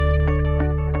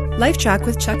LifeTrac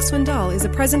with Chuck Swindoll is a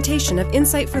presentation of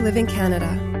Insight for Living Canada.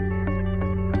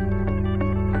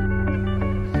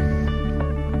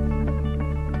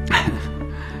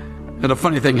 And a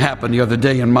funny thing happened the other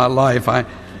day in my life. Well,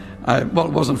 it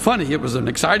wasn't funny. It was an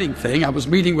exciting thing. I was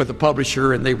meeting with a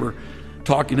publisher, and they were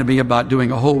talking to me about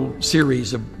doing a whole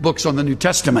series of books on the New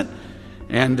Testament.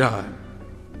 And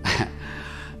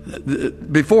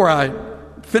before I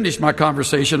finished my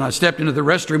conversation, I stepped into the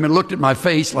restroom and looked at my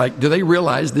face like, do they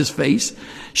realize this face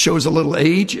shows a little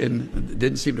age? And it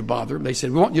didn't seem to bother them. They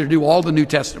said, we want you to do all the New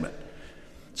Testament.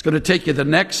 It's going to take you the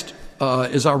next,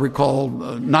 as I recall,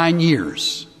 9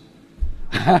 years.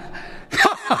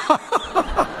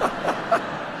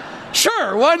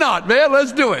 Sure, why not, man?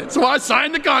 Let's do it. So I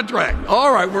signed the contract.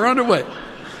 All right, we're underway.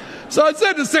 So I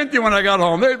said to Cynthia when I got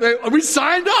home, we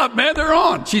signed up, man, they're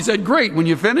on. She said, great, when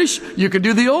you finish, you can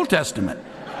do the Old Testament.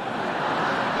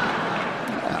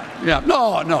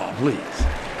 No, please.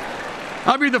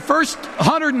 I'll be the first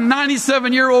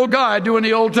 197-year-old guy doing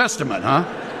the Old Testament, huh?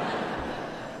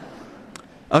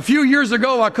 A few years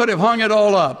ago, I could have hung it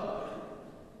all up.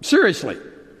 Seriously.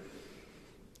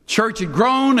 Church had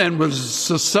grown and was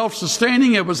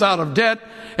self-sustaining. It was out of debt.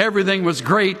 Everything was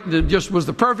great. It just was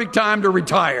the perfect time to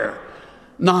retire.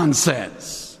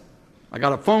 Nonsense. I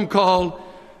got a phone call.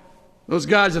 Those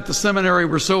guys at the seminary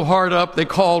were so hard up, they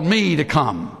called me to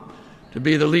come to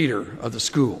be the leader of the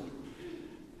school.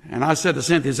 And I said to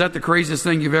Cynthia, is that the craziest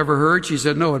thing you've ever heard? She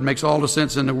said, no, it makes all the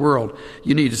sense in the world.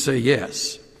 You need to say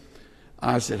yes.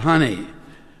 I said, honey,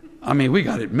 we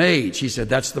got it made. She said,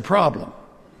 that's the problem.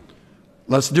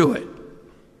 Let's do it.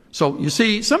 So, you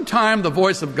see, sometimes the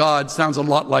voice of God sounds a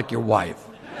lot like your wife.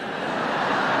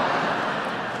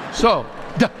 So,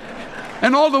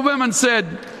 and all the women said,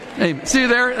 hey, see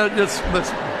there?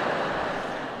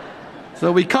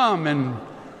 So we come, and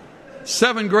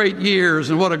 7 great years,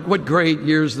 and what great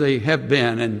years they have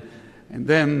been. And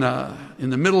then in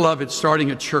the middle of it,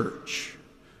 starting a church.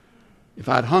 If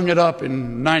I'd hung it up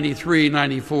in 93,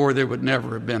 94, there would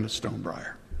never have been a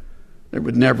Stonebriar. There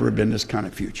would never have been this kind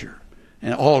of future.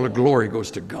 And all the glory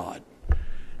goes to God.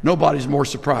 Nobody's more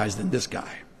surprised than this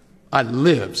guy. I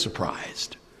live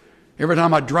surprised. Every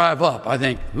time I drive up, I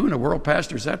think, who in the world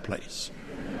pastors that place?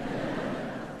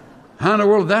 How in the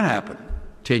world did that happen?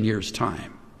 10 years'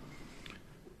 time.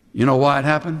 You know why it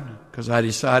happened? Because I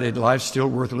decided life's still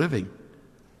worth living.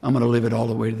 I'm going to live it all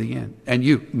the way to the end. And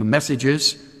the message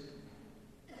is,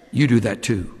 you do that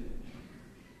too.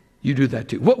 You do that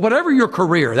too. Whatever your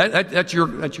career, that's your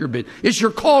bit. It's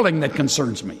your calling that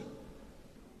concerns me.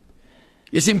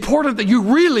 It's important that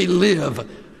you really live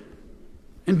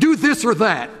and do this or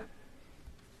that.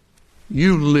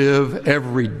 You live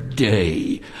every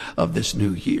day of this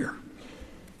new year.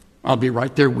 I'll be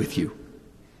right there with you.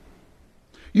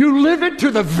 You live it to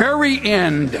the very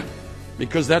end,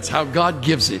 because that's how God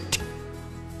gives it.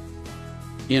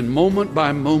 In moment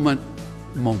by moment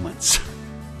moments.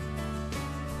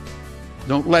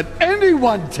 Don't let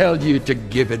anyone tell you to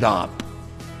give it up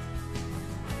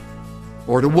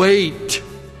or to wait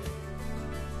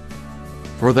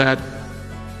for that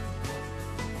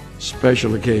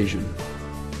special occasion,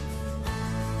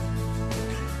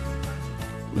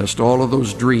 lest all of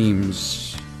those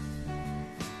dreams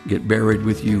get buried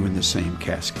with you in the same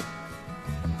casket.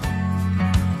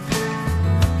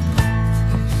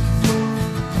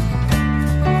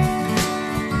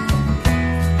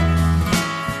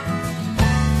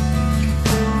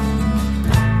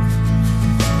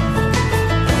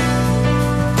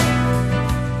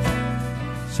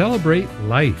 Celebrate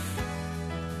life.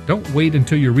 Don't wait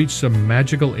until you reach some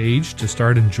magical age to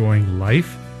start enjoying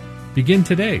life. Begin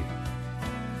today.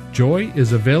 Joy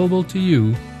is available to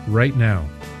you right now.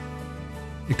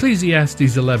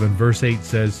 Ecclesiastes 11 verse 8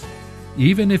 says,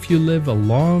 even if you live a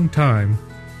long time,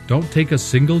 don't take a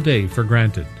single day for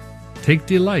granted. Take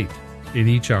delight in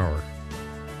each hour.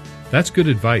 That's good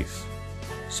advice.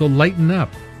 So lighten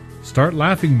up. Start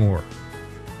laughing more.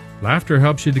 Laughter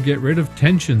helps you to get rid of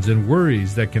tensions and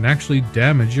worries that can actually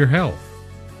damage your health.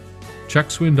 Chuck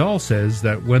Swindoll says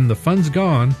that when the fun's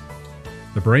gone,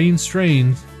 the brain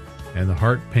strains and the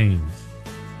heart pains.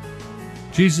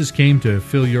 Jesus came to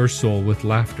fill your soul with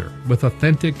laughter, with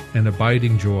authentic and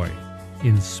abiding joy,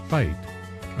 in spite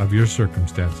of your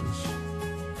circumstances.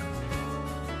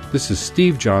 This is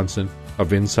Steve Johnson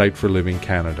of Insight for Living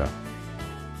Canada.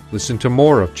 Listen to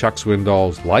more of Chuck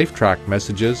Swindoll's LifeTrac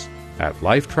messages at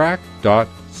lifetrac.ca.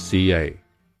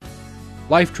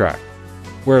 LifeTrac,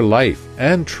 where life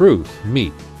and truth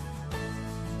meet.